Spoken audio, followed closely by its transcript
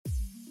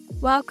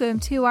Welcome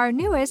to our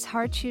newest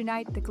Hearts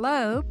Unite the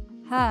Globe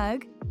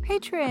Hug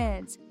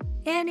patrons.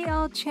 Annie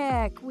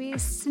Olchek, we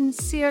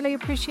sincerely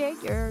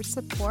appreciate your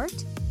support.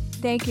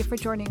 Thank you for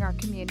joining our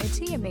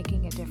community and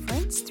making a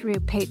difference through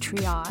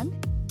Patreon.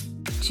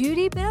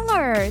 Judy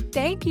Miller,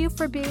 thank you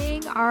for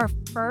being our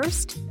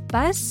first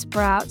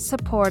Buzzsprout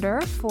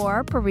supporter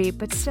for Bereaved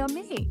But Still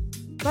Me.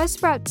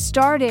 Buzzsprout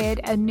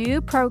started a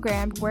new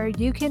program where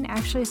you can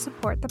actually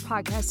support the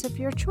podcast of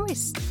your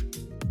choice.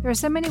 There are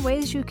so many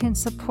ways you can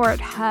support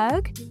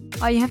HUG.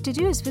 All you have to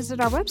do is visit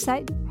our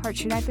website,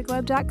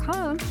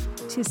 heartsunitetheglobe.com,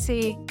 to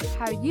see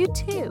how you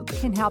too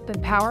can help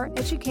empower,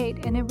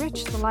 educate, and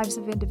enrich the lives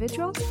of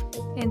individuals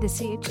in the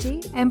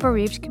CHD and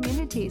bereaved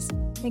communities.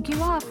 Thank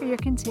you all for your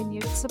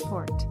continued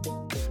support.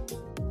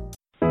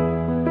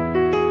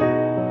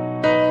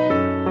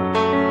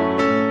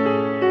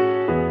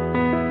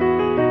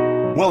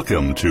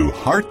 Welcome to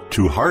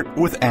Heart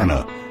with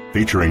Anna,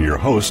 featuring your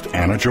host,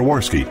 Anna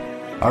Jaworski.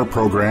 Our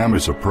program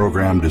is a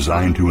program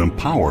designed to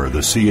empower the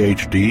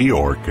CHD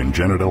or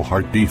congenital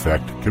heart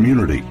defect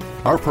community.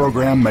 Our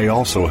program may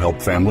also help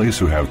families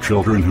who have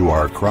children who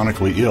are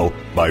chronically ill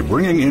by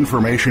bringing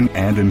information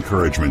and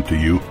encouragement to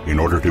you in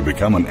order to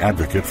become an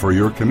advocate for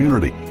your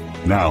community.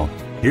 Now,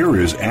 here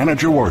is Anna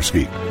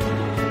Jaworski.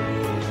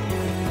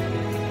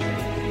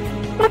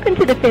 Welcome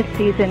to the 5th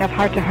season of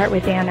Heart to Heart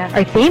with Anna.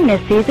 Our theme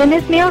this season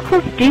is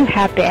Miracles Do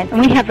Happen,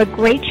 and we have a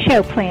great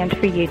show planned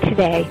for you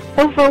today.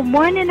 Over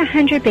 1 in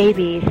 100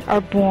 babies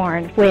are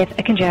born with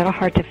a congenital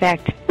heart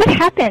defect. What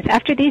happens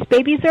after these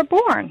babies are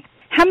born?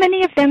 How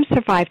many of them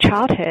survive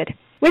childhood?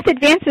 With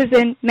advances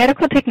in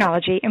medical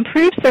technology,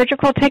 improved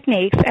surgical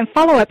techniques, and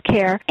follow-up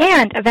care,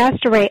 and a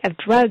vast array of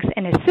drugs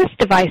and assist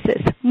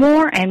devices,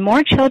 more and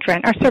more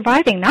children are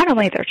surviving not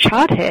only their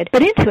childhood,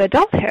 but into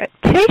adulthood.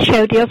 Today's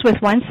show deals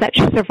with one such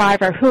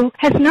survivor who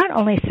has not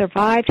only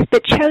survived,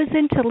 but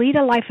chosen to lead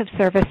a life of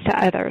service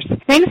to others.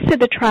 Thanks to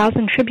the trials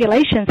and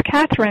tribulations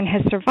Catherine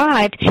has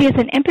survived, she is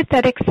an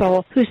empathetic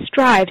soul who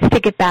strives to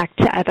give back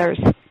to others.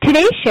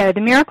 Today's show,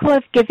 The Miracle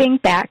of Giving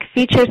Back,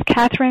 features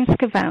Catherine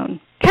Scavone.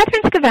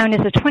 Catherine Scavone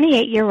is a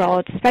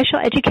 28-year-old special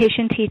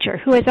education teacher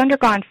who has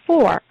undergone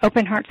 4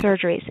 open-heart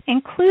surgeries,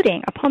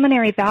 including a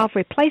pulmonary valve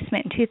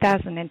replacement in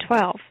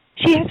 2012.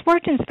 She has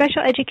worked in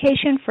special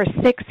education for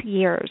 6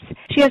 years.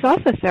 She has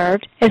also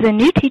served as a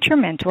new teacher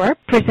mentor,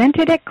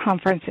 presented at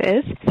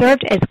conferences,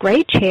 served as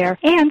grade chair,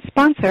 and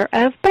sponsor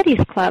of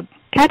Buddies Club.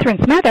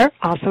 Catherine's mother,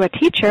 also a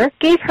teacher,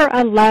 gave her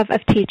a love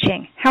of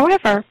teaching.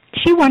 However,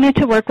 she wanted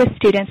to work with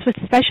students with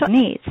special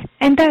needs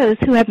and those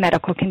who have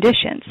medical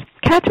conditions.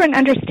 Catherine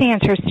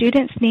understands her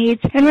students'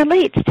 needs and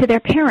relates to their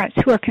parents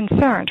who are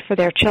concerned for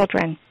their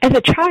children. As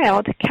a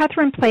child,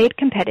 Catherine played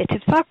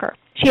competitive soccer.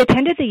 She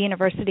attended the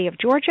University of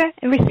Georgia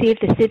and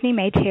received the Sidney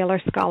May Taylor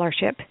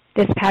Scholarship.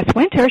 This past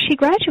winter, she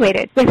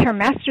graduated with her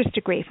master's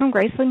degree from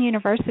Graceland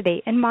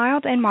University in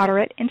mild and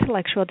moderate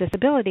intellectual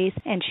disabilities,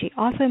 and she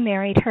also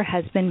married her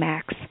husband,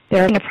 Max.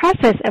 They're in the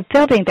process of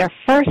building their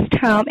first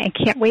home and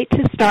can't wait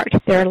to start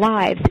their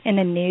lives in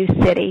a new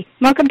city.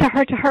 Welcome to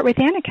Heart with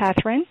Anna,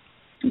 Catherine.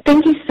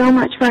 Thank you so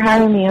much for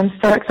having me. I'm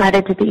so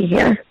excited to be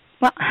here.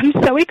 Well, I'm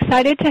so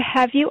excited to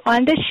have you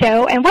on the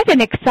show, and what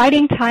an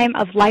exciting time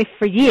of life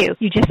for you.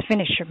 You just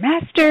finished your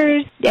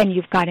master's, and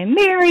you've gotten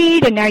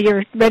married, and now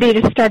you're ready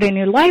to start a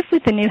new life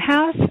with a new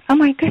house. Oh,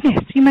 my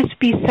goodness, you must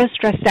be so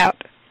stressed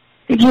out.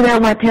 You know,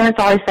 my parents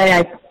always say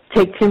I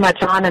take too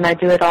much on and I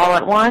do it all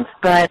at once,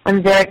 but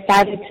I'm very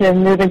excited to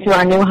move into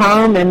our new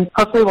home, and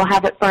hopefully we'll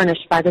have it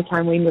furnished by the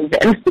time we move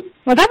in.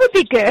 Well, that would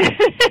be good.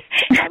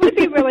 That would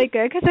be really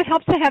good because it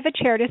helps to have a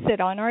chair to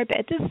sit on or a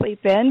bed to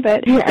sleep in,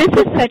 but This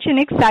is such an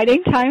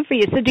exciting time for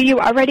you. So do you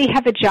already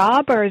have a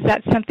job, or is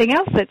that something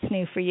else that's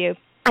new for you?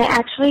 I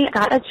actually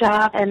got a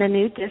job in a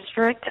new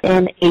district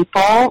in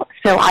April,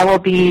 so I will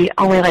be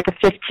only like a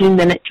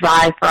 15-minute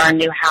drive for our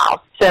new house.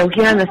 So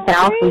here in the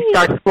South, we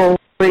start school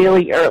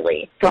really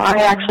early. So I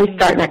actually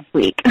start next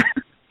week.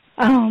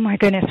 Oh, my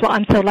goodness. Well,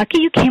 I'm so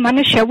lucky you came on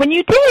the show when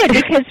you did,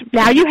 because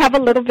now you have a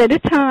little bit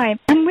of time.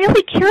 I'm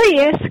really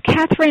curious,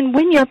 Catherine,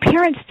 when your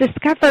parents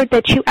discovered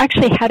that you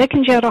actually had a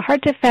congenital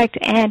heart defect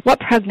and what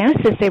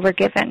prognosis they were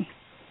given.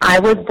 I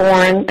was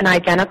born an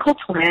identical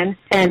twin,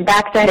 and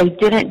back then they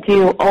didn't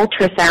do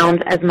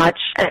ultrasound as much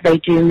as they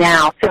do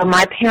now. So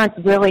my parents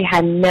really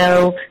had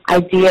no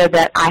idea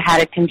that I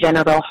had a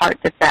congenital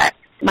heart defect.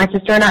 My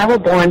sister and I were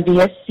born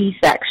via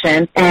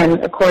C-section,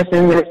 and of course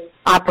in this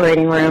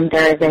operating room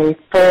there is a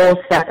full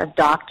set of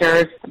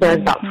doctors. There's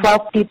about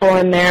 12 people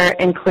in there,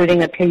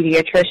 including a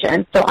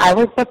pediatrician. So I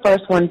was the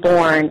first one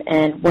born,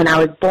 and when I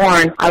was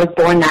born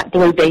that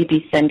blue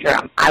baby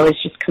syndrome. I was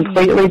just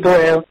completely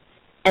blue.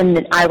 And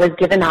then I was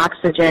given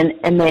oxygen,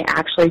 and they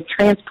actually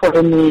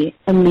transported me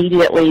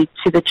immediately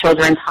to the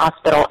Children's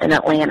Hospital in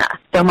Atlanta.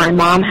 So my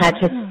mom had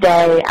to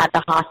stay at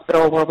the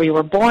hospital where we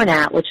were born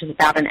at, which is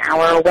about an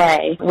hour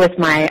away, with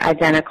my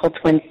identical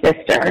twin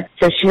sister.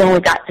 So she only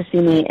got to see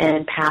me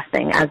in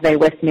passing as they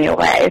whisked me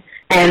away.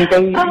 And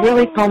they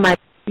really told my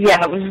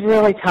Yeah, it was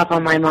really tough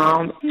on my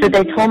mom. So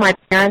they told my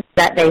parents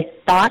that they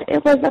thought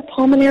it was a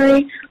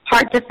pulmonary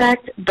heart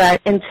defect,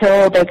 but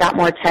until they got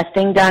more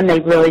testing done, they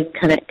really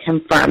couldn't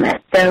confirm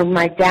it. So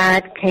my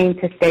dad came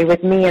to stay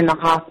with me in the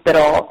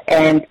hospital,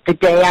 and the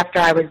day after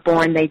I was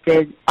born, they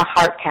did a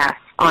heart cath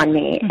on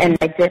me, and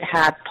I did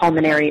have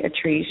pulmonary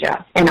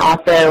atresia and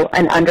also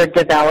an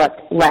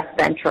underdeveloped left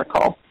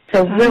ventricle.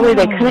 So really,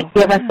 they couldn't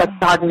give us a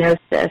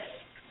prognosis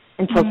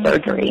until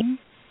surgery.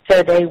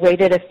 So they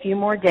waited a few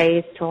more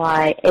days till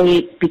I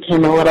ate,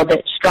 became a little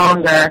bit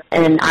stronger,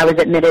 and I was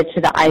admitted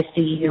to the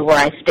ICU where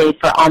I stayed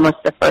for almost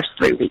the first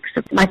 3 weeks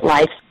of my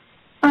life.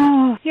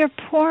 Oh, your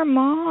poor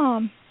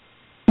mom.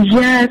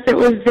 Yes, it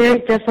was very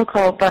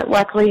difficult, but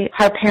luckily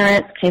her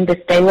parents came to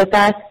stay with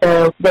us,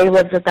 so they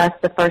lived with us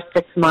the first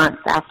 6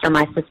 months after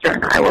my sister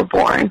and I were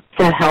born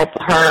to help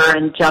her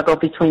and juggle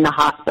between the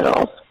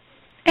hospitals.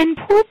 And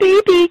poor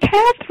baby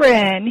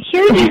Catherine,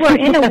 here you were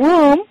in a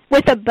womb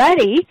with a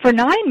buddy for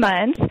 9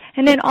 months,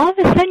 and then all of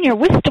a sudden you're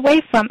whisked away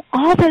from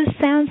all those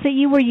sounds that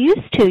you were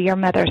used to, your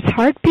mother's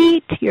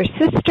heartbeat, your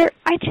sister.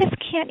 I just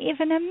can't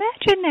even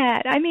imagine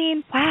that. I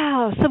mean,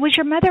 wow. So was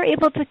your mother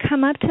able to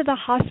come up to the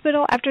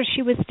hospital after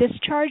she was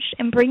discharged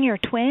and bring your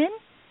twin?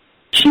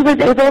 She was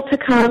able to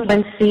come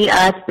and see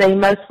us. They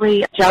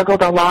mostly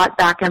juggled a lot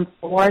back and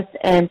forth,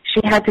 and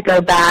she had to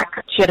go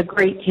back. She had a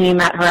great team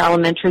at her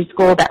elementary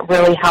school that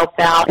really helped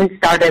out and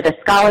started a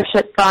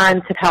scholarship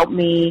fund to help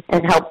me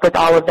and help with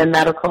all of the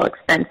medical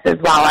expenses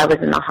while I was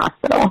in the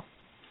hospital.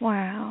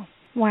 Wow.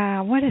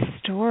 Wow, what a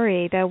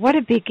story, though. What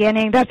a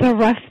beginning. That's a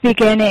rough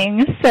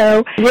beginning.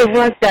 So it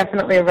was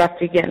definitely a rough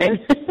beginning.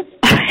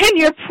 And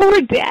your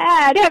poor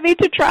dad having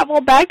to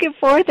travel back and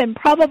forth and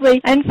probably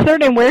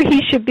uncertain where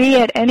he should be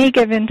at any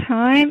given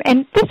time.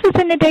 And this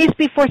was in the days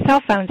before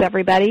cell phones,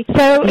 everybody.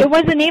 So it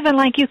wasn't even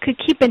like you could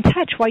keep in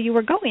touch while you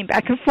were going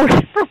back and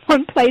forth from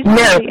one place to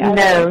the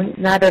other. No,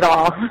 not at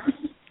all.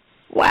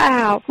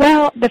 Wow.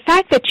 Well, the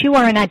fact that you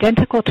are an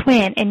identical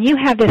twin and you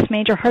have this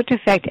major heart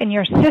defect and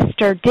your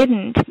sister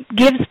didn't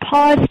gives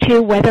pause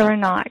to whether or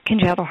not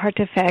congenital heart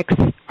defects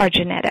are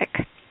genetic.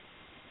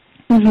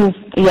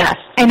 Yes.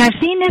 And I've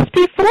seen this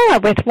before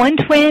with one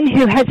twin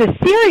who has a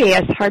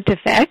serious heart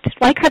defect,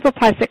 like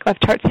hypoplastic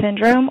left heart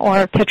syndrome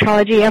or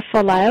tetralogy of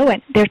Fallot,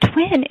 and their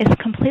twin is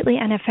completely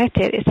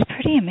unaffected. It's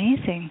pretty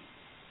amazing.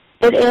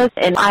 It is,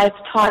 and I've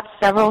taught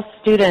several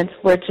students,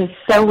 which is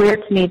so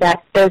weird to me,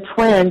 that they're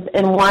twins,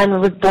 and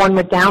one was born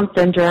with Down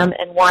syndrome,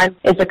 and one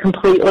is a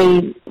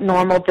completely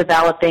normal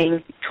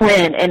developing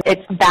twin, and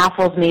it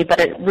baffles me, but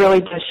it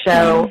really does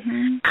show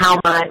how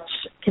much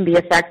can be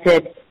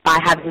affected by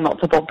having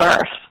multiple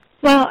births.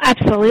 Well,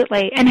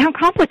 absolutely, and how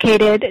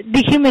complicated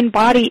the human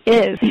body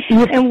is.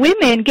 And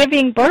women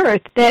giving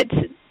birth, that's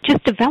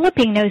just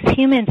developing those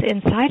humans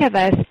inside of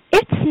us,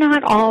 it's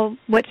not all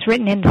what's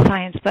written in the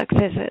science books,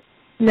 is it?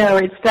 No,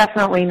 it's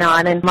definitely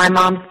not. And my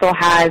mom still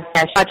has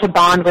such a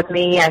bond with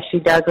me as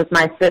she does with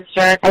my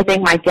sister. I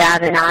think my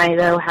dad and I,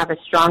 though, have a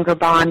stronger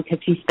bond because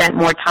he spent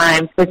more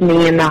time with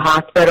me in the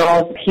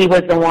hospital. He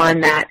was the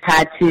one that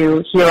had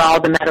to hear all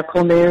the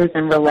medical news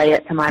and relay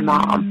it to my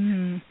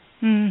mom.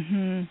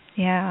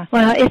 Yeah.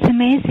 Well, it's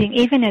amazing.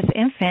 Even as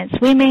infants,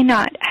 we may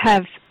not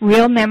have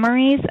real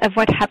memories of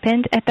what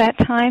happened at that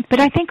time, but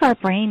I think our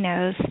brain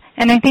knows.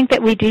 And I think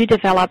that we do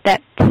develop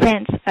that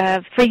sense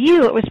of, for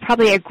you, it was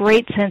probably a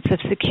great sense of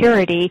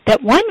security,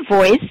 that one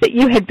voice that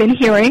you had been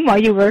hearing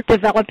while you were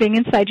developing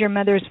inside your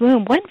mother's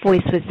womb, one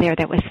voice was there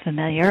that was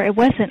familiar. It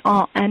wasn't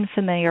all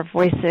unfamiliar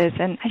voices,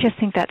 and I just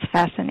think that's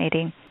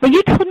fascinating. Well,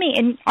 you told me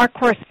in our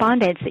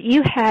correspondence that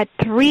you had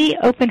 3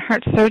 open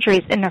heart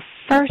surgeries in the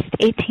first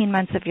 18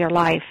 months of your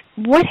life.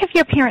 What have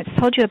your parents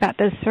told you about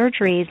those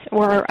surgeries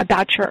or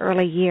about your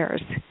early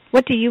years?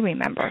 What do you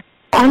remember?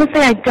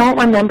 Honestly, I don't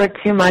remember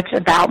too much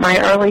about my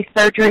early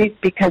surgeries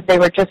because they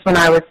were just when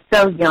I was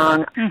so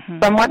young.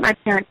 From what my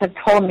parents have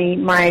told me,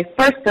 my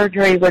first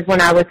surgery was when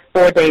I was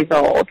 4 days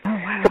old. Oh,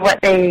 wow. So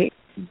what they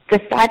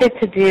decided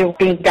to do,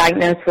 being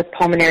diagnosed with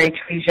pulmonary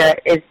atresia,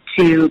 is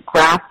to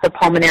graft the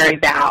pulmonary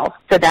valve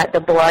so that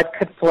the blood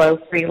could flow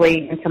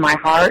freely into my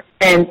heart.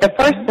 And the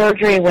first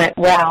surgery went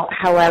well.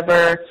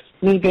 However,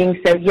 me being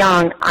so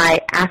young, I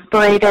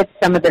aspirated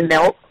some of the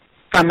milk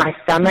from my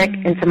stomach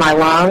into my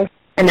lungs.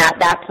 And at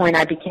that point,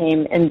 I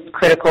became in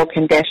critical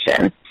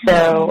condition.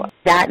 So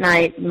that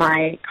night,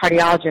 my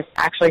cardiologist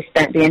actually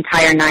spent the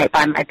entire night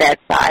by my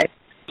bedside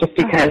just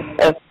because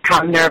of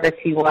how nervous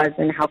he was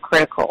and how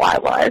critical I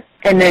was.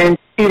 And then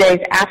 2 days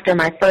after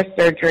my first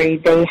surgery,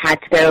 they had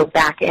to go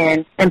back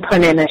in and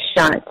put in a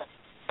shunt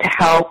to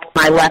help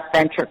my left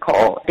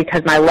ventricle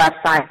because my left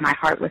side of my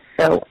heart was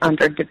so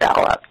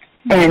underdeveloped.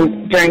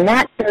 And during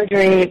that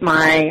surgery,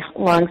 my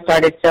lungs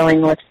started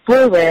filling with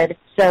fluid,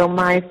 so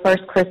my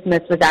first Christmas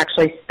was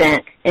actually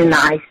spent in the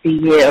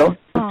ICU.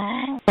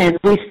 And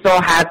we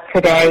still have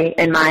today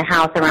in my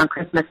house around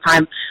Christmas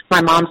time, my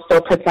mom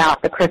still puts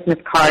out the Christmas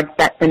cards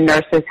that the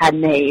nurses had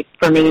made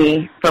for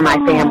me, for my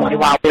family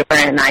while we were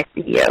in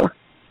ICU.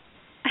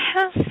 How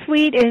How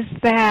sweet is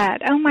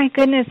that? Oh, my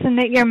goodness, and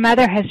that your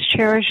mother has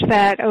cherished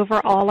that over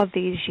all of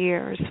these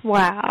years.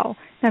 Wow,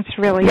 that's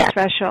really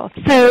special.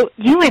 So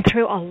you went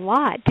through a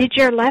lot. Did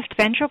your left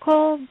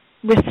ventricle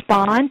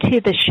respond to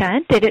the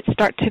shunt? Did it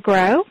start to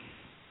grow?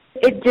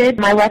 It did.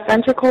 My left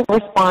ventricle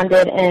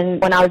responded,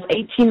 and when I was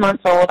 18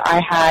 months old,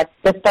 I had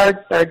the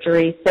third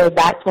surgery, so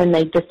that's when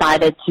they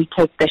decided to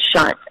take the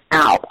shunt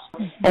out.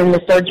 Mm-hmm. And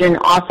the surgeon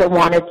also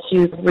wanted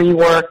to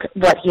rework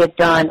what he had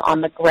done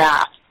on the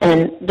graft.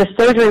 And the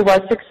surgery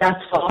was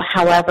successful.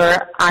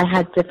 However, I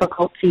had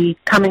difficulty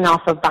coming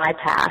off of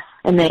bypass,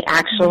 and they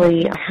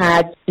actually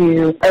had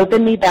to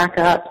open me back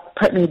up,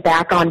 put me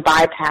back on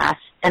bypass,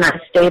 and I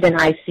stayed in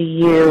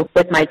ICU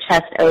with my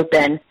chest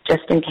open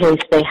just in case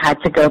they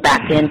had to go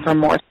back in for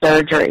more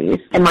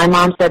surgeries. And my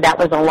mom said that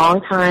was a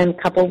long time,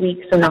 couple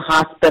weeks in the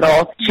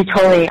hospital. She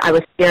told me I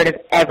was scared of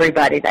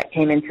everybody that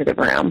came into the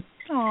room.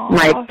 Aww,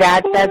 my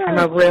dad says I'm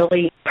a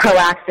really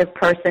proactive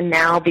person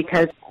now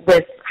because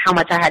with how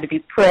much I had to be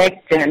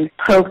pricked and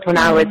poked when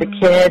I was a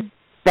kid,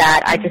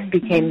 that I just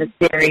became this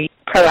very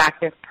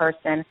proactive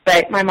person.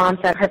 But my mom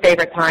said her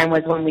favorite time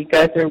was when we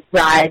go through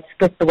rides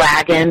with the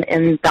wagon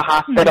in the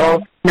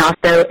hospital. And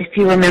also, if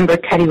you remember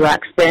Teddy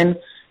Ruxpin, I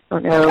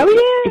don't know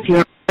if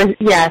you remember,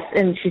 yes,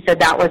 and she said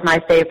that was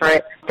my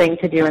favorite thing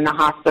to do in the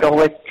hospital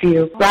was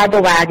to ride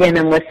the wagon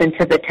and listen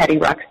to the Teddy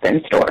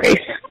Ruxpin stories.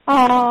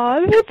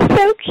 Oh, that's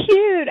so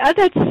cute. Oh,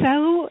 that's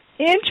so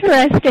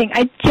interesting.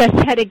 I just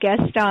had a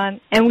guest on,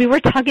 and we were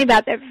talking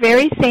about that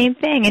very same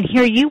thing. And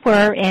here you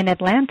were in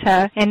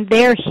Atlanta, and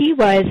there he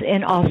was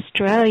in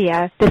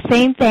Australia. The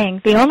same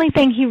thing. The only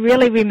thing he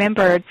really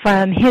remembered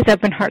from his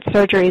open heart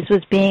surgeries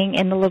was being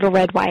in the little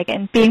red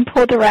wagon, being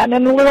pulled around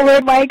in the little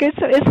red wagon.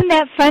 So isn't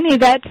that funny?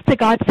 That's the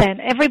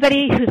godsend.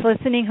 Everybody who's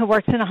listening who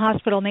works in a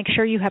hospital, make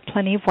sure you have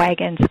plenty of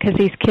wagons because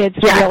these kids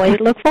really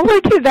look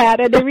forward to that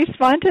and they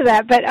respond to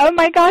that. But, oh,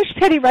 my gosh,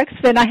 Teddy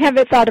Ruxpin, I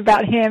haven't thought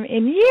about him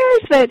in years,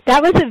 but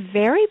that was a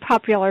very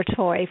popular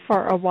toy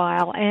for a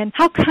while. And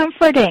how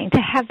comforting to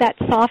have that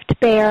soft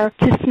bear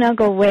to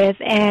snuggle with.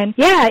 And,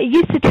 yeah, it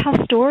used to tell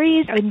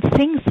stories and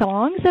sing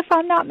songs, if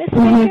I'm not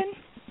mistaken.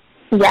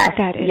 Yes.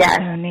 That is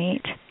so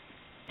neat.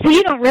 So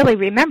you don't really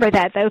remember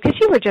that, though, because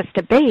you were just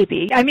a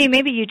baby. I mean,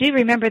 maybe you do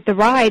remember the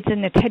rides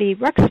and the Teddy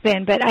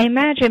Ruxpin, but I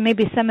imagine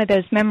maybe some of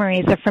those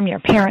memories are from your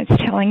parents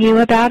telling you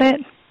about it.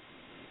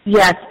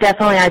 Yes,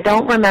 definitely. I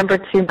don't remember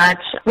too much.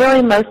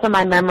 Really, most of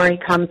my memory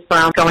comes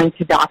from going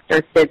to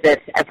doctor's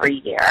visits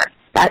every year.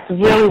 That's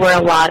really where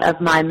a lot of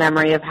my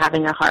memory of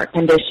having a heart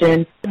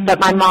condition.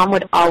 But my mom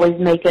would always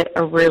make it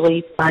a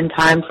really fun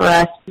time for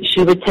us.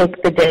 She would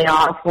take the day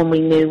off when we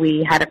knew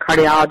we had a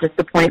cardiologist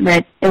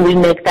appointment, and we'd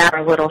make that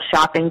our little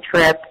shopping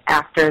trip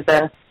after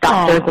the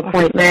doctor's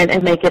appointment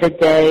and make it a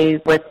day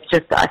with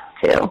just us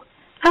two.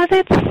 Oh,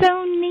 that's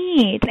so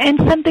neat. And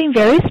something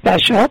very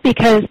special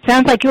because it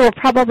sounds like you were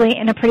probably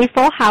in a pretty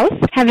full house,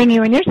 having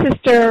you and your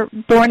sister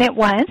born at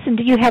once. And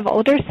do you have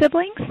older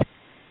siblings?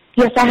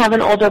 Yes, I have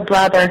an older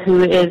brother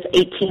who is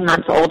 18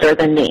 months older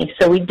than me.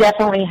 So we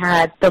definitely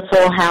had the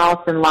full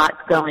house and lots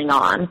going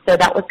on. So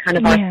that was kind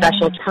of our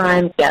special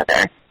time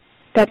together.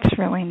 That's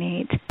really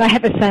neat. I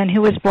have a son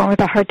who was born with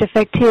a heart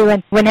defect, too,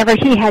 and whenever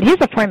he had his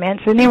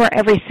appointments, and they were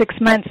every 6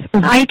 months,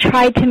 I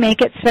tried to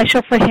make it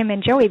special for him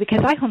and Joey because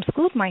I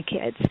homeschooled my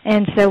kids.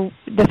 And so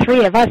the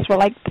three of us were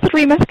like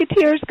three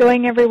musketeers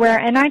going everywhere,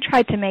 and I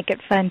tried to make it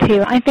fun,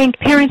 too. I think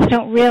parents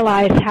don't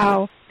realize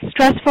how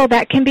stressful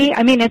that can be.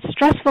 I mean, it's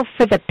stressful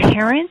for the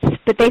parents,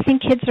 but they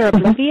think kids are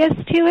oblivious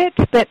to it,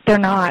 but they're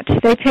not.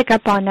 They pick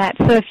up on that.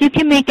 So if you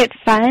can make it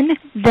fun,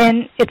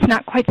 then it's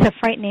not quite so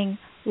frightening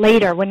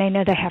later when they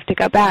know they have to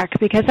go back,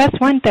 because that's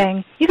one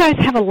thing. You guys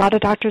have a lot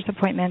of doctor's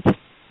appointments.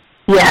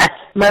 Yes.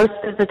 Most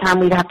of the time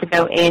we'd have to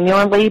go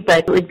annually, but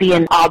it would be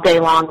an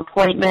all-day-long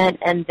appointment,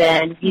 and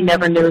then you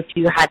never knew if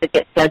you had to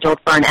get scheduled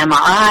for an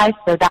MRI,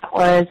 so that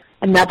was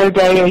another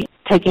day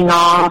taking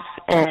off,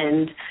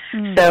 and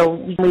so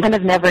we kind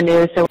of never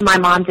knew. So my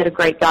mom did a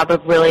great job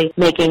of really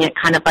making it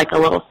kind of like a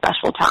little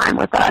special time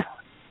with us.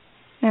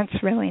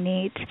 That's really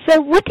neat. So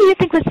what do you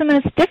think was the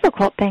most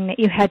difficult thing that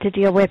you had to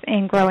deal with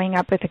in growing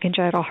up with a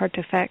congenital heart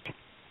defect?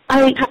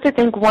 I have to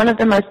think one of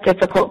the most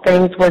difficult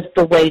things was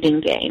the waiting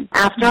game.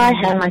 After I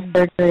had my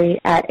surgery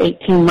at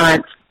 18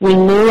 months, we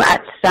knew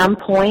at some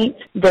point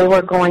they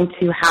were going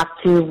to have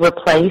to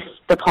replace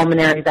the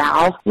pulmonary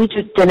valve. We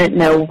just didn't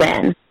know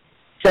when.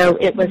 So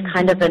it was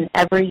kind of an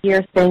every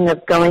year thing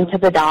of going to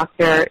the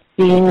doctor,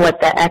 seeing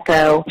what the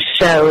echo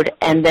showed,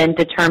 and then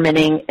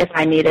determining if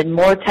I needed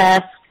more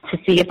tests to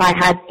see if I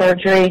had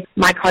surgery.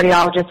 My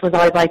cardiologist was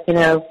always like,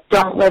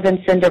 don't live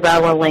in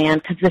Cinderella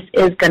land because this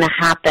is going to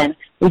happen.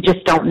 We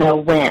just don't know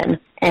when.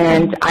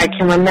 And I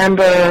can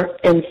remember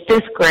in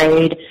 5th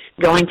grade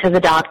going to the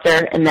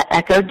doctor, and the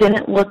echo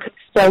didn't look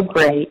so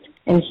great.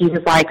 And he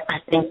was like, I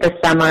think the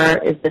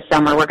summer is the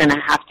summer we're going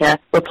to have to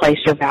replace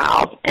your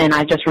valve. And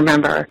I just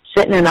remember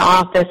sitting in the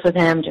office with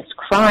him just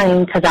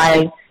crying because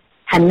I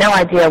had no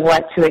idea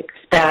what to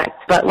expect.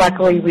 But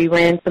luckily we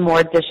ran some more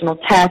additional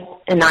tests,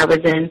 and I was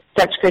in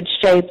such good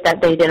shape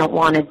that they didn't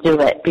want to do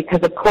it. Because,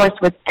 of course,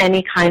 with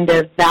any kind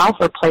of valve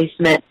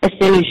replacement, as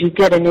soon as you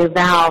get a new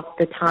valve,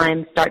 the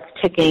time starts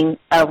ticking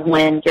of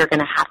when you're going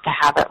to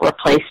have it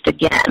replaced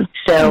again.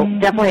 So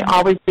definitely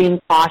always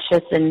being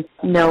cautious and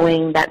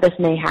knowing that this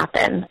may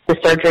happen. The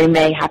surgery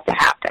may have to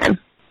happen.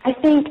 I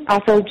think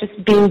also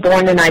just being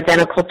born an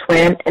identical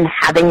twin and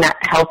having that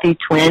healthy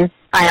twin,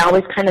 I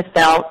always kind of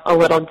felt a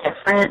little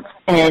different.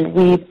 And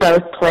we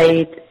both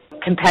played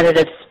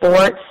competitive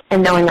sports,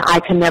 and knowing that I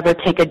could never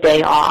take a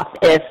day off.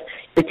 If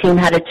the team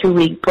had a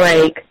 2-week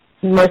break,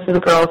 most of the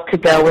girls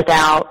could go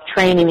without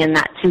training in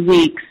that 2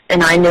 weeks.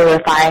 And I knew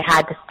if I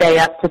had to stay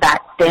up to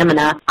that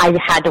stamina, I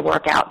had to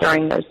work out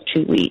during those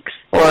 2 weeks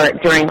or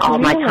during all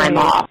my time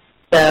off.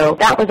 So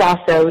that was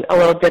also a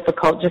little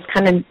difficult, just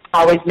kind of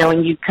always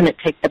knowing you couldn't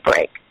take the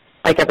break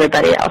like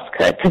everybody else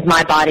could, because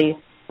my body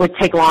would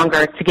take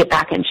longer to get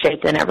back in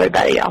shape than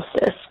everybody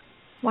else's.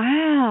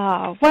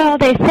 Wow. Well,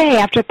 they say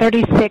after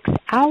 36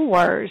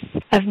 hours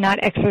of not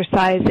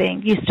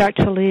exercising, you start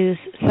to lose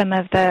some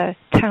of the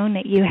tone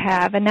that you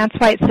have, and that's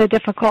why it's so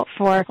difficult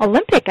for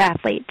Olympic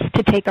athletes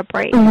to take a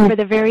break for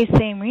the very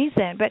same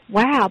reason. But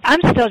wow,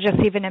 I'm still just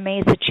even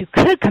amazed that you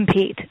could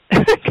compete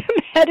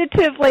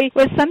competitively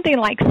with something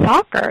like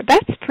soccer.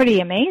 That's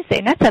pretty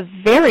amazing. That's a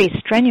very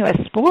strenuous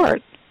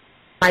sport.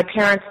 My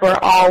parents were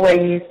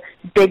always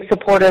big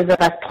supporters of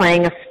us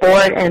playing a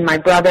sport, and my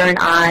brother and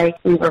I,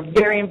 we were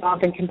very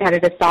involved in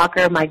competitive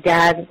soccer. My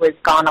dad was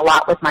gone a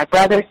lot with my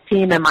brother's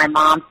team, and my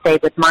mom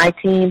stayed with my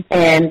team,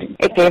 and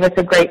it gave us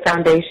a great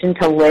foundation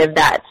to live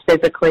that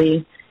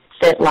physically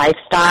fit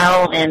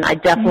lifestyle, and I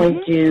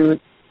definitely do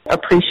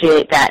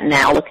appreciate that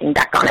now, looking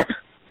back on it.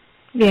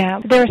 Yeah,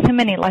 there are so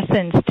many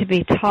lessons to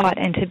be taught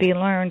and to be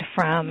learned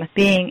from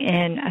being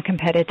in a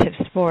competitive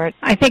sport.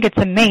 I think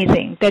it's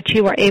amazing that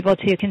you were able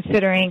to,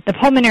 considering the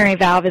pulmonary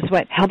valve is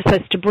what helps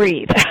us to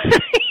breathe.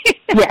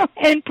 Yeah.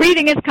 And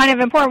breathing is kind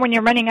of important when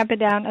you're running up and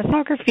down a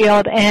soccer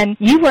field, and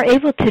you were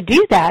able to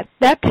do that.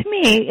 That, to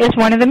me, is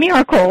one of the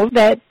miracles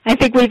that I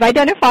think we've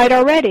identified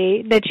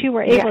already, that you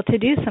were able to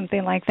do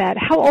something like that.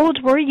 How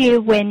old were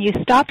you when you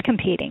stopped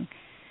competing?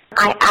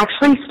 I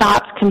actually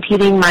stopped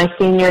competing my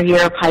senior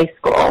year of high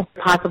school,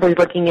 possibly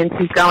looking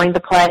into going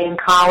to play in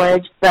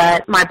college.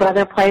 But my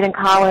brother played in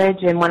college,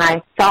 and when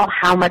I saw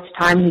how much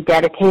time he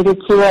dedicated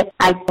to it,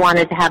 I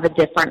wanted to have a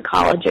different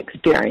college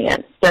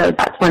experience. So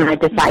that's when I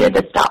decided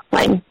to stop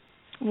playing.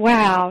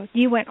 Wow,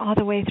 you went all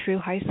the way through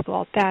high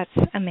school. That's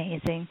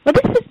amazing. Well,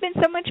 this has been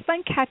so much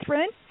fun,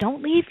 Catherine.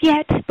 Don't leave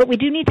yet, but we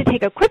do need to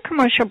take a quick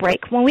commercial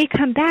break. When we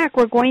come back,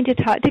 we're going to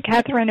talk to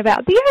Catherine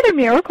about the other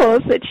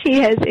miracles that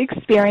she has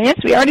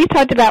experienced. We already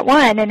talked about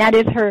one, and that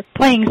is her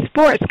playing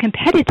sports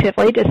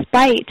competitively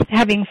despite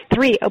having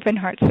 3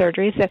 open-heart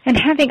surgeries and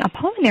having a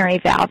pulmonary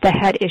valve that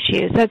had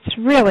issues. That's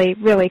really,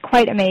 really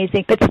quite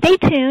amazing. But stay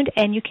tuned,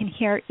 and you can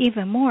hear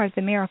even more of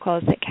the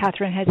miracles that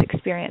Catherine has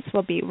experienced.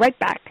 We'll be right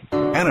back.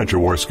 Anna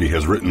Jaworski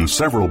has written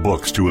several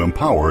books to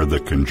empower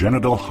the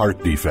congenital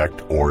heart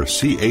defect, or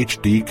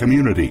CHD,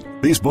 community.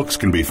 These books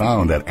can be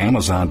found at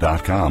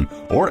Amazon.com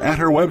or at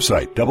her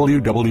website,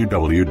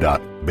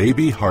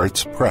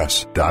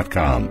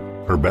 www.babyheartspress.com.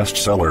 Her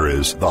bestseller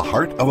is The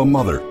Heart of a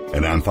Mother,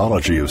 an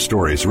anthology of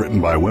stories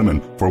written by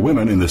women for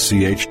women in the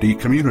CHD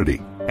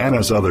community.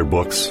 Anna's other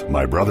books,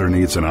 My Brother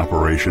Needs an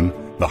Operation,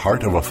 The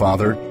Heart of a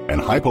Father,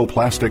 and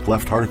Hypoplastic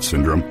Left Heart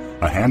Syndrome,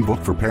 a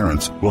handbook for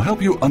parents, will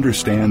help you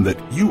understand that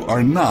you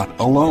are not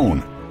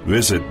alone.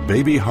 Visit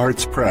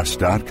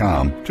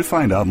babyheartspress.com to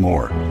find out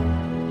more.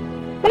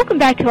 Welcome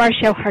back to our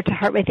show, Heart to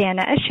Heart with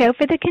Anna, a show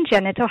for the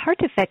congenital heart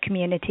defect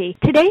community.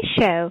 Today's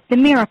show, The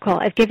Miracle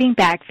of Giving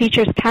Back,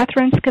 features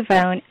Catherine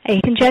Scavone,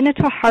 a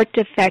congenital heart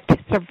defect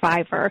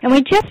survivor. And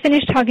we just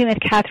finished talking with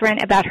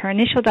Catherine about her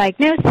initial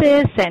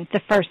diagnosis and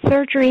the first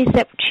surgeries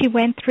that she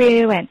went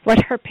through and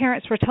what her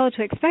parents were told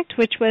to expect,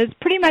 which was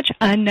pretty much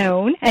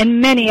unknown.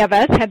 And many of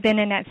us have been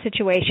in that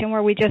situation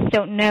where we just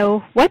don't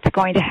know what's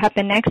going to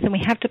happen next, and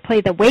we have to play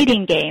the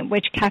waiting game,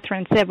 which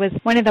Catherine said was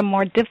one of the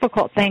more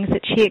difficult things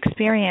that she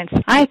experienced.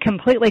 I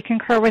completely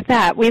concur with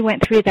that. We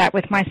went through that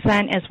with my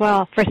son as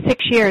well for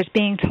 6 years,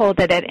 being told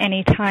that at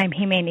any time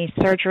he may need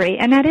surgery,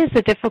 and that is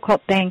a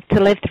difficult thing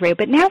to live through.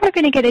 But now we're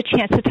going to get a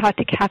chance to talk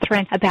to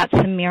Catherine about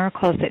some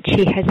miracles that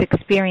she has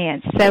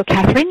experienced. So,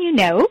 Catherine, you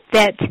know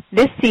that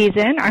this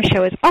season our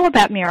show is all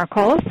about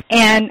miracles,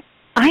 and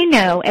I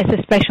know as a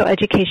special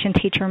education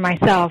teacher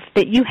myself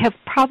that you have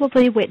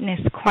probably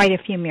witnessed quite a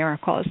few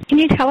miracles. Can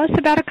you tell us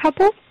about a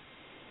couple?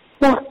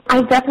 Well,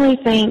 I definitely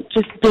think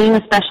just being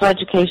a special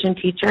education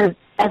teacher,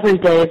 every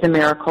day is a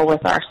miracle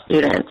with our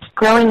students.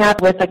 Growing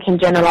up with a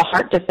congenital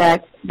heart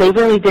defect, they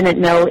really didn't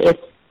know if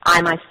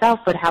I myself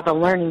would have a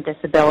learning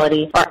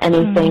disability or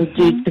anything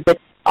due to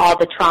all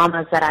the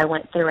traumas that I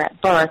went through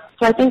at birth.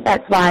 So I think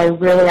that's why I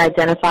really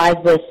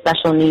identified with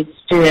special needs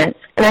students.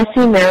 And I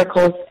see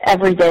miracles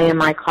every day in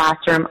my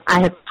classroom. I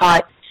have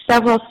taught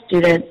several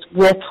students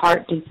with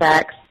heart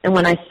defects And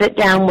when I sit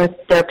down with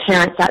their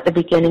parents at the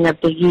beginning of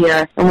the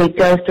year and we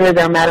go through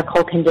their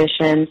medical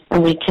conditions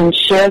and we can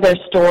share their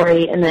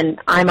story, and then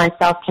I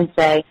myself can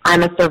say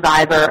I'm a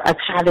survivor of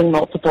having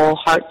multiple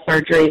heart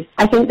surgeries,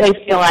 I think they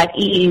feel at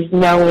ease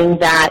knowing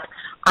that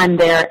I'm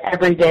there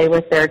every day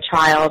with their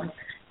child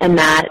and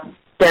that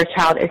their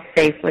child is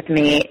safe with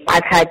me.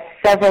 I've had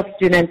several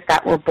students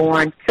that were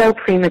born so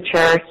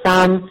premature,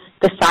 some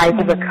the size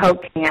of a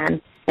Coke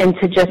can, and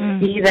to just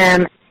see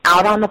them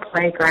out on the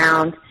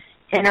playground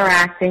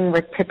interacting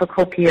with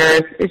typical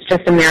peers is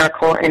just a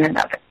miracle in and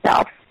of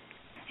itself.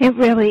 It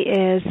really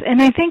is.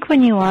 And I think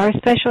when you are a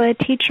special ed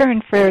teacher,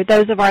 and for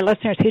those of our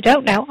listeners who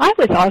don't know, I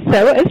was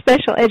also a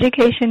special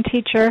education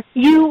teacher,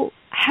 you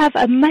have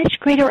a much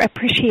greater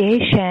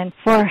appreciation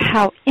for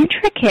how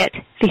intricate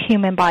the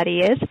human body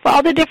is, for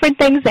all the different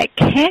things that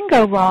can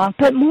go wrong,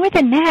 but more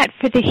than that,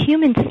 for the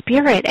human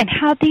spirit and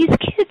how these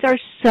kids are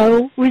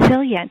so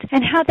resilient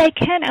and how they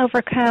can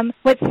overcome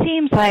what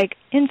seems like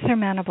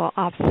insurmountable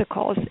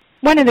obstacles.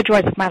 One of the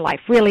joys of my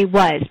life really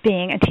was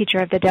being a teacher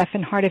of the deaf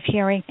and hard of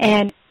hearing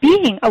and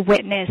being a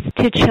witness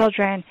to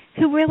children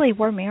who really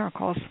were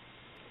miracles.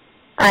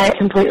 I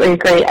completely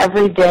agree.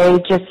 Every day,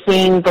 just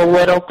seeing the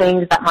little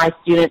things that my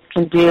students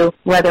can do,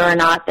 whether or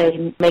not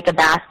they make a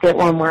basket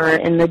when we're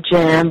in the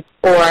gym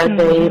or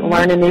they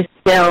learn a new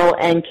skill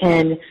and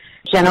can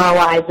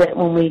generalize it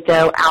when we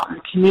go out in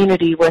the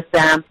community with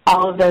them,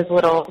 all of those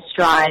little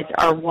strides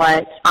are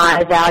what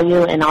I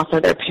value and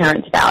also their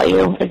parents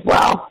value as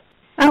well.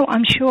 Oh,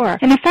 I'm sure.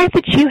 And the fact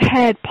that you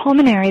had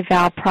pulmonary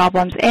valve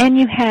problems and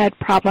you had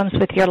problems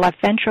with your left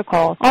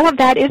ventricle, all of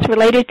that is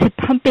related to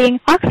pumping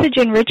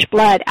oxygen-rich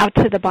blood out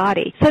to the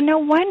body. So no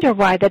wonder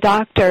why the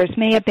doctors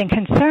may have been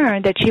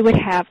concerned that you would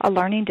have a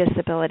learning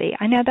disability.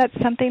 I know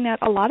that's something that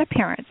a lot of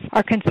parents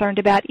are concerned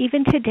about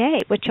even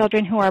today with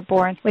children who are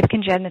born with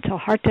congenital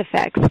heart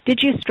defects.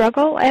 Did you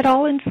struggle at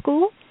all in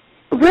school?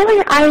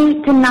 Really, I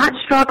did not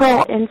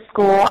struggle in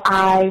school.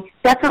 I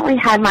definitely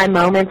had my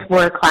moments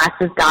where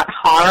classes got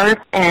hard,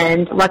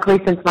 and luckily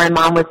since my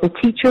mom was a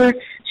teacher,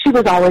 she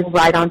was always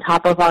right on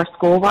top of our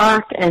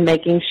schoolwork and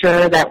making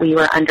sure that we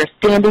were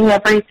understanding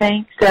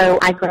everything. So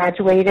I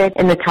graduated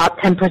in the top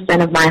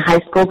 10% of my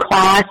high school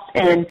class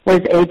and was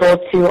able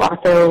to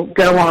also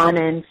go on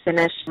and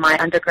finish my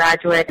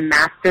undergraduate and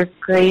master's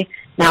degree.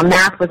 Now,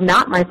 math was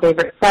not my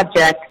favorite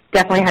subject.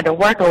 Definitely had to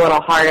work a little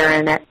harder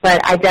in it,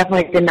 but I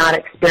definitely did not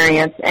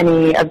experience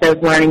any of those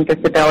learning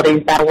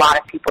disabilities that a lot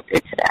of people do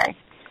today.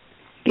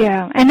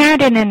 Yeah, and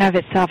that in and of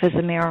itself is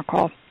a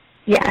miracle.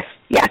 Yes,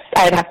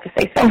 I'd have to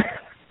say so.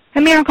 A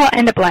miracle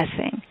and a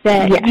blessing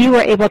that you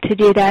were able to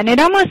do that. And it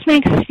almost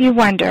makes you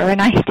wonder, and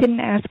I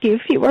didn't ask you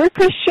if you were a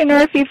Christian or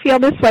if you feel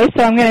this way,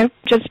 so I'm going to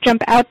just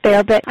jump out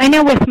there. But I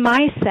know with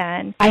my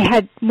son, I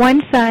had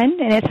one son,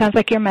 and it sounds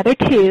like your mother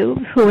too,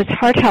 who was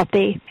heart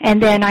healthy,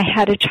 and then I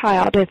had a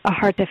child with a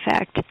heart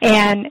defect.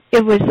 And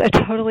it was a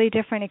totally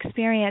different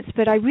experience,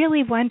 but I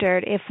really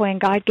wondered if when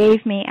God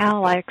gave me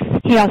Alex,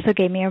 he also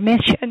gave me a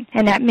mission.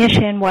 And that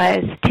mission was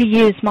to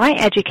use my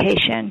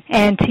education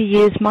and to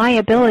use my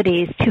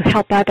abilities to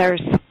help others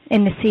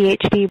in the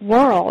CHD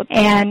world.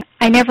 And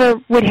I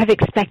never would have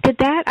expected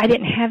that. I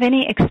didn't have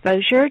any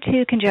exposure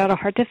to congenital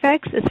heart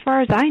defects. As far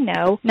as I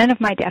know, none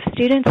of my deaf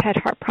students had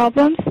heart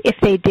problems. If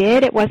they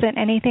did, it wasn't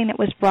anything that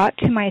was brought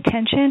to my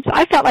attention. So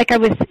I felt like I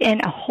was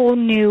in a whole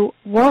new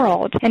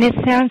world. And it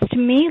sounds to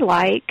me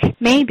like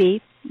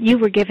maybe you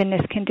were given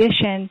this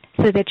condition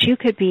so that you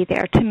could be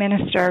there to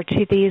minister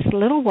to these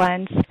little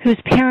ones whose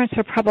parents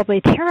are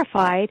probably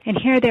terrified, and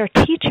here their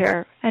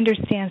teacher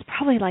understands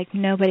probably like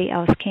nobody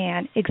else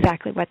can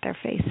exactly what they're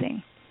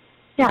facing.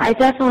 Yeah, I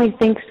definitely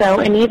think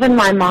so. And even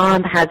my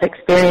mom has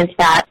experienced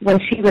that. When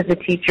she was a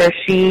teacher,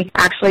 she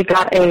actually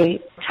got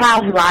a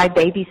child who I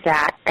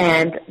babysat,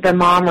 and the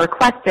mom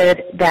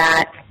requested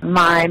that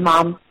my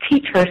mom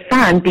teach her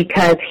son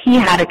because he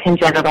had a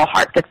congenital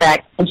heart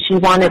defect, and she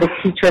wanted a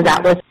teacher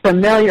that was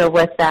familiar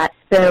with that.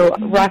 So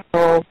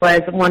Russell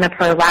was one of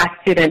her last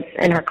students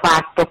in her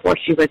class before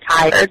she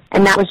retired,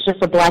 and that was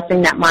just a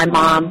blessing that my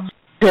mom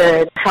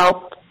could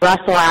help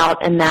Russell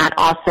out, and that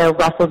also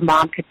Russell's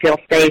mom could feel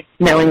safe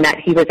knowing that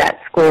he was at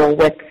school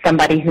with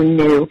somebody who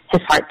knew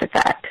his heart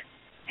defect.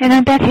 And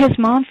I bet his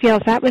mom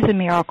feels that was a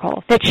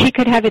miracle, that she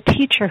could have a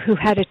teacher who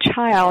had a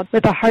child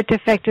with a heart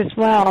defect as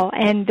well,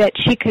 and that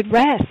she could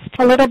rest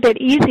a little bit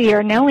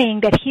easier knowing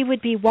that he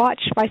would be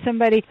watched by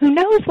somebody who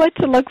knows what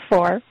to look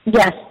for.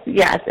 Yes.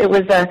 It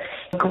was a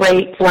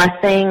great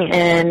blessing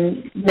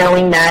in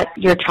knowing that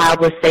your child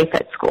was safe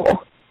at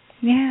school.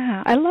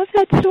 Yeah, I love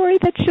that story.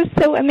 That's just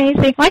so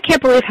amazing. I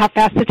can't believe how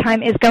fast the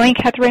time is going,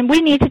 Catherine. We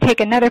need to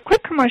take another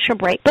quick commercial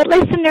break. But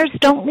listeners,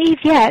 don't leave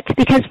yet,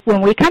 because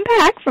when we come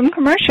back from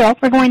commercial,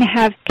 we're going to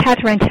have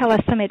Catherine tell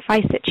us some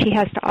advice that she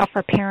has to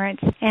offer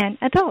parents and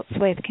adults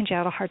with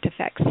congenital heart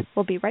defects.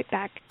 We'll be right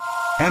back.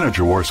 Anna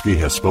Jaworski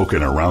has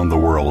spoken around the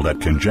world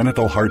at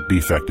congenital heart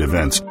defect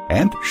events,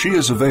 and she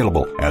is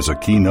available as a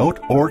keynote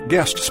or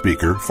guest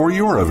speaker for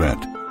your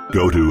event.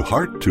 Go to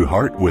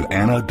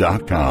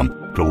hearttoheartwithanna.com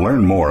to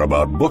learn more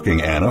about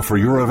booking Anna for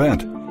your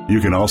event. You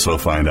can also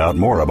find out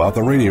more about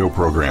the radio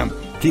program,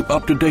 keep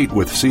up to date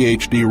with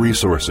CHD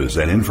resources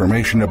and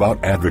information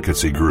about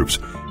advocacy groups,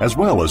 as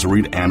well as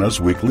read Anna's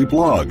weekly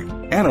blog.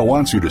 Anna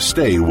wants you to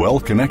stay well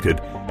connected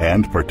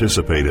and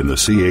participate in the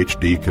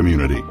CHD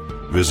community.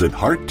 Visit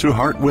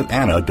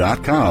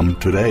hearttoheartwithanna.com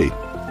today.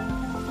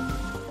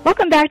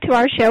 Welcome back to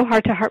our show,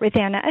 Heart to Heart with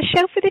Anna, a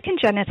show for the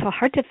congenital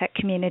heart defect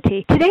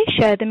community. Today's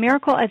show, The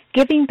Miracle of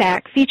Giving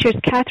Back, features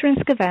Catherine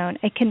Scavone,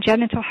 a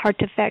congenital heart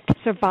defect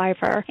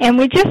survivor. And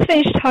we just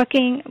finished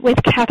talking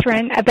with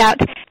Catherine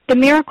about the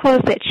miracles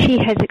that she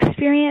has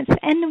experienced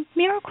and the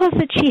miracles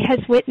that she has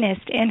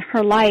witnessed in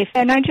her life.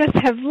 And I just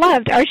have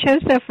loved our show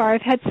so far.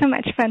 I've had so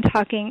much fun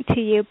talking to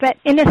you. But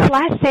in this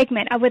last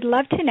segment, I would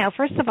love to know,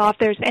 first of all, if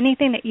there's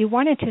anything that you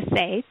wanted to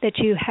say that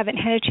you haven't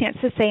had a chance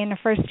to say in the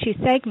first two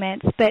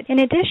segments. But in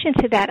addition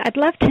to that, I'd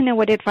love to know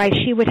what advice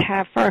you would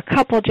have for a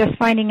couple just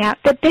finding out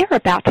that they're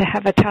about to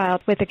have a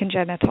child with a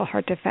congenital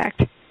heart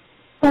defect.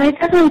 Well, I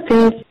definitely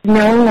think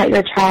knowing that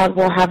your child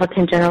will have a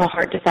congenital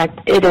heart defect,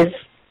 it is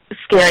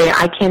scary.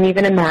 I can't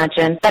even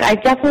imagine. But I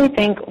definitely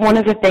think one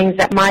of the things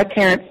that my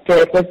parents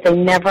did was they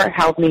never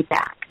held me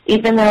back.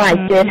 Even though I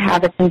did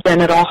have a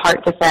congenital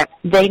heart defect,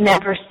 they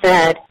never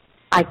said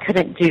I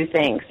couldn't do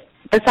things.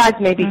 Besides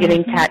maybe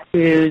getting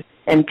tattoos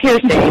and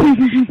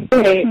piercings,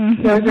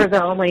 those are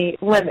the only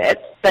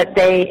limits. But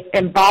they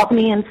involved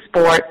me in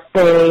sports.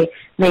 They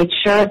made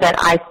sure that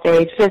I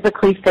stayed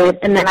physically fit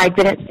and that I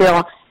didn't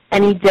feel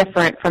any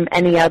different from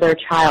any other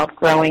child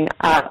growing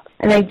up.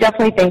 And I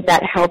definitely think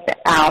that helped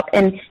out.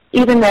 And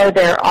even though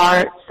there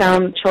are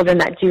some children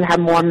that do have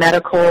more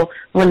medical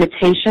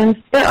limitations,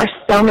 there are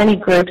so many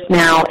groups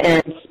now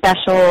in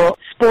special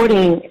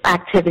sporting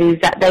activities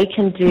that they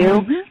can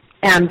do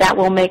and that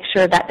will make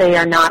sure that they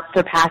are not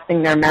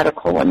surpassing their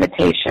medical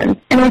limitations.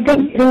 And I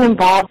think getting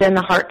involved in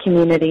the heart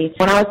community,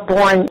 when I was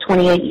born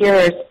 28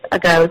 years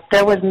ago,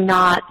 there was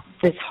not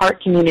this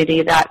heart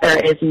community that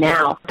there is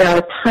now. There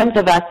are tons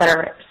of us that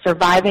are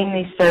surviving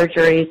these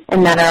surgeries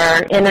and that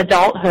are in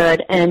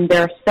adulthood, and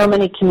there are so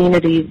many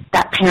communities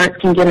that parents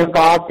can get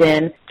involved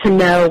in to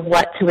know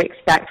what to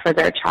expect for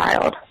their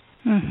child.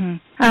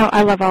 Oh,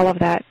 I love all of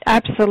that.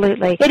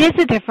 Absolutely. It is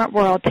a different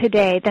world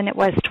today than it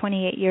was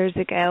 28 years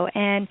ago,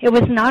 and it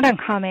was not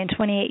uncommon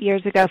 28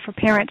 years ago for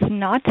parents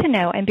not to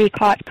know and be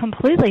caught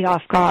completely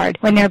off guard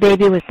when their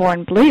baby was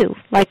born blue,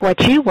 like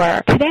what you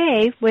were.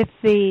 Today, with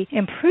the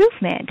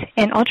improvement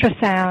in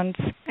ultrasounds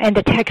and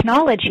the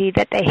technology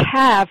that they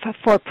have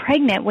for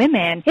pregnant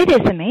women, it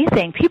is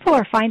amazing. People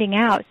are finding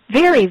out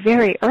very,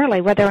 very early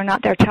whether or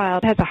not their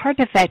child has a heart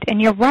defect,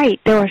 and you're right,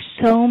 there are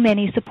so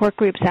many support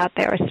groups out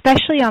there,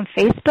 especially on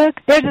Facebook.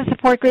 There's a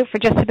support group for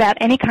just about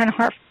any kind of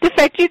heart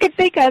defect you can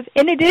think of,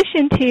 in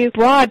addition to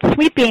broad,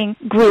 sweeping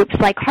groups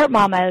like Heart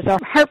Mamas or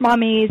Heart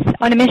Mommies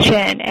on a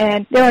Mission.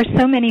 And there are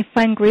so many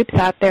fun groups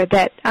out there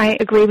that I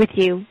agree with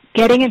you.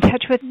 Getting in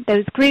touch with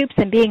those groups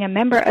and being a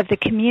member of the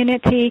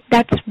community,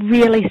 that's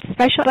really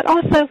special, but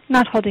also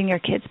not holding your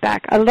kids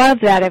back. I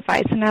love that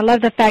advice, and I love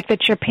the fact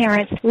that your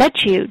parents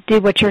let you do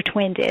what your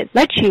twin did,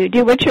 let you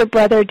do what your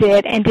brother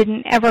did, and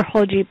didn't ever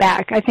hold you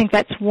back. I think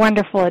that's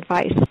wonderful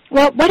advice.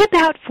 Well, what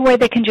about for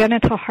the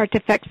congenital heart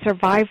defect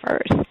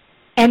survivors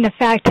and the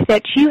fact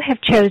that you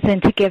have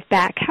chosen to give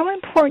back? How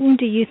important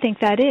do you think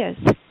that is?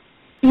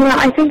 You know,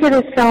 I think it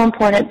is so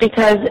important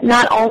because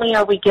not only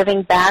are we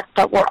giving back,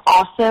 but we're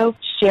also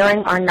sharing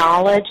our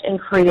knowledge and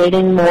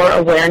creating more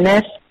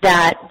awareness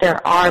that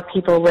there are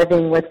people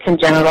living with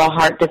congenital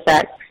heart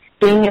defects.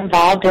 Being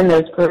involved in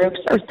those groups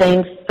are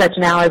things such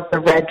now as the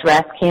Red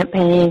Dress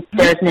campaign.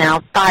 There's now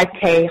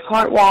 5K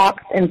heart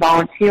walks and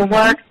volunteer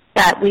work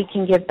that we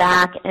can give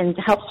back and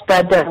help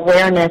spread the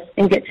awareness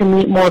and get to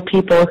meet more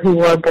people who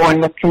were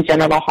born with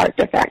congenital heart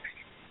defects.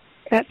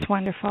 That's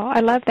wonderful. I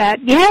love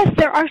that. Yes,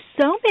 there are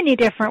so many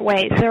different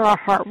ways. There are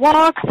heart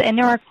walks, and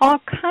there are all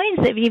kinds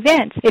of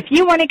events. If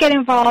you want to get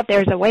involved,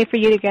 there's a way for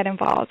you to get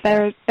involved.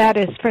 That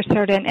is for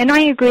certain. And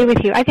I agree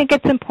with you. I think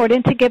it's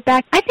important to give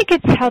back. I think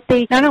it's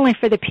healthy not only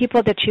for the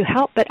people that you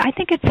help, but I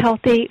think it's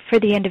healthy for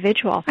the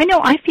individual. I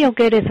know I feel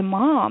good as a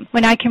mom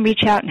when I can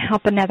reach out and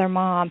help another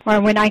mom, or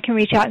when I can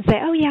reach out and say,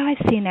 oh, yeah,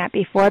 I've seen that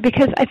before,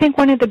 because I think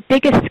one of the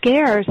biggest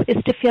scares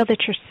is to feel that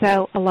you're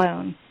so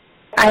alone.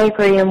 I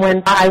agree, and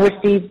when I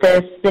received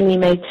this Cindy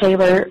Mae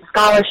Taylor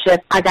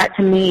scholarship, I got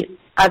to meet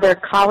other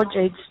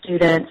college-age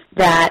students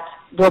that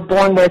were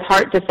born with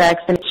heart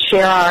defects and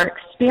share our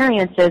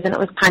experiences, and it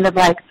was kind of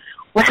like,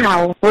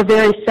 wow, we're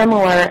very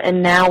similar,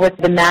 and now with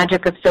the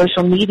magic of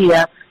social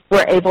media,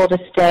 we're able to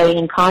stay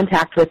in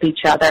contact with each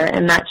other,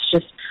 and that's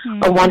just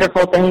a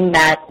wonderful thing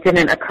that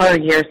didn't occur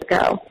years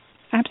ago.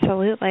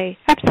 Absolutely.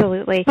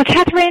 Absolutely. Well,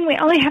 Catherine, we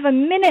only have a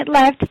minute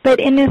left,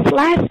 but in this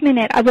last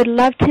minute, I would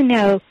love to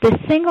know the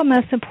single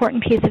most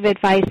important piece of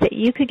advice that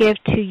you could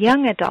give to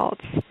young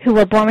adults who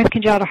were born with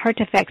congenital heart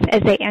defects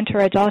as they enter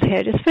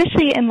adulthood,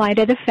 especially in light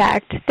of the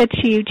fact that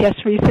you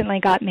just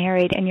recently got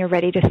married and you're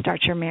ready to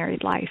start your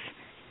married life.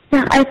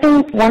 Yeah, I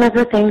think one of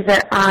the things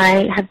that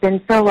I have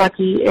been so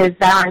lucky is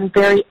that I'm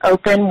very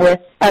open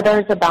with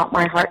others about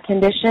my heart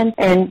condition.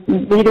 And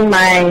meeting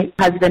my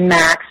husband,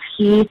 Max,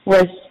 he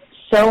was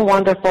so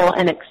wonderful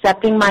in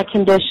accepting my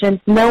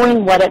condition,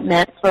 knowing what it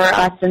meant for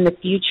us in the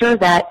future,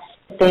 that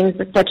things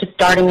such as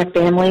starting a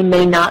family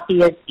may not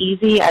be as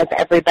easy as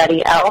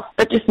everybody else,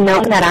 but just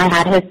knowing that I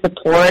had his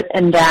support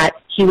and that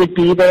he would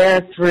be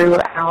there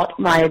throughout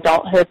my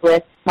adulthood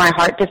with my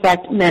heart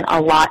defect meant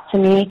a lot to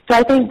me. So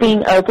I think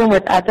being open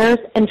with others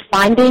and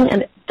finding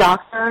a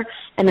doctor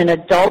and an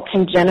adult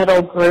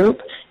congenital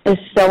group is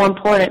so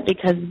important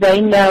because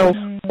they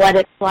know what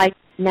it's like.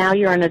 Now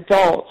you're an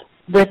adult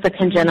with a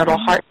congenital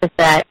heart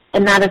defect,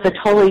 and that is a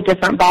totally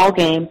different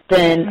ballgame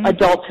than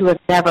adults who have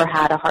never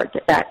had a heart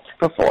defect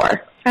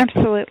before.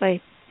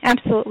 Absolutely.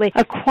 Absolutely.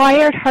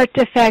 Acquired heart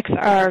defects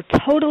are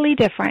totally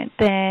different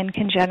than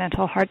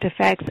congenital heart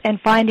defects, and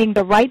finding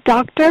the right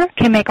doctor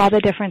can make all the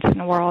difference in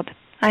the world.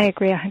 I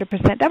agree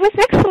 100%. That was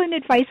excellent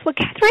advice. Well,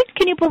 Catherine,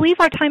 can you believe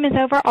our time is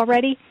over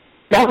already?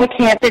 No, we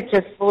can't. It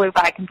just flew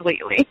by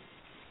completely.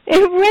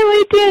 It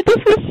really did.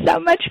 This was so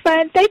much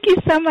fun. Thank you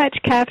so much,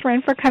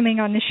 Catherine, for coming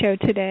on the show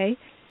today.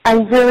 I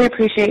really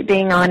appreciate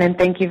being on, and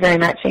thank you very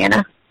much,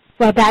 Anna.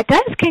 Well, that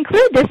does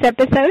conclude this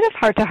episode of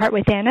Heart to Heart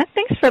with Anna.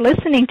 Thanks for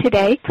listening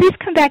today. Please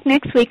come back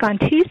next week on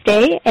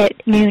Tuesday at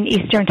noon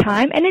Eastern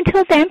Time. And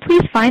until then,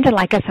 please find and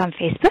like us on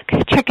Facebook.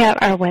 Check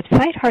out our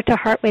website,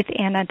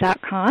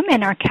 hearttoheartwithanna.com,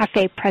 and our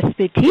Cafe Press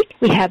Boutique.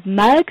 We have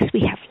mugs,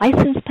 we have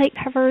license plate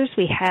covers,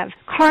 we have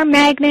car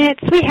magnets,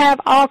 we have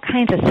all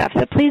kinds of stuff.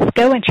 So please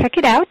go and check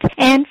it out.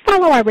 And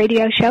follow our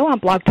radio show on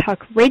Blog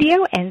Talk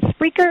Radio and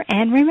Spreaker.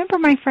 And remember,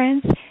 my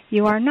friends,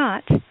 you are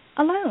not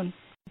alone.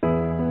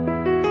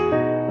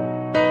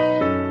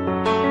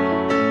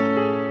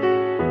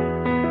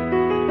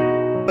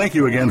 Thank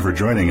you again for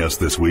joining us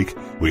this week.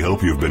 We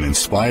hope you've been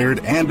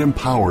inspired and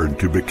empowered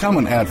to become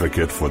an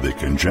advocate for the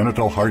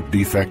congenital heart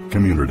defect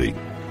community.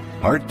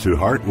 Heart to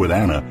Heart with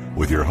Anna,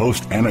 with your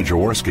host Anna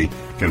Jaworski,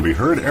 can be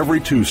heard every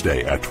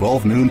Tuesday at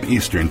 12 noon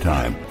Eastern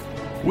Time.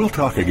 We'll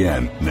talk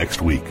again next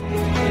week.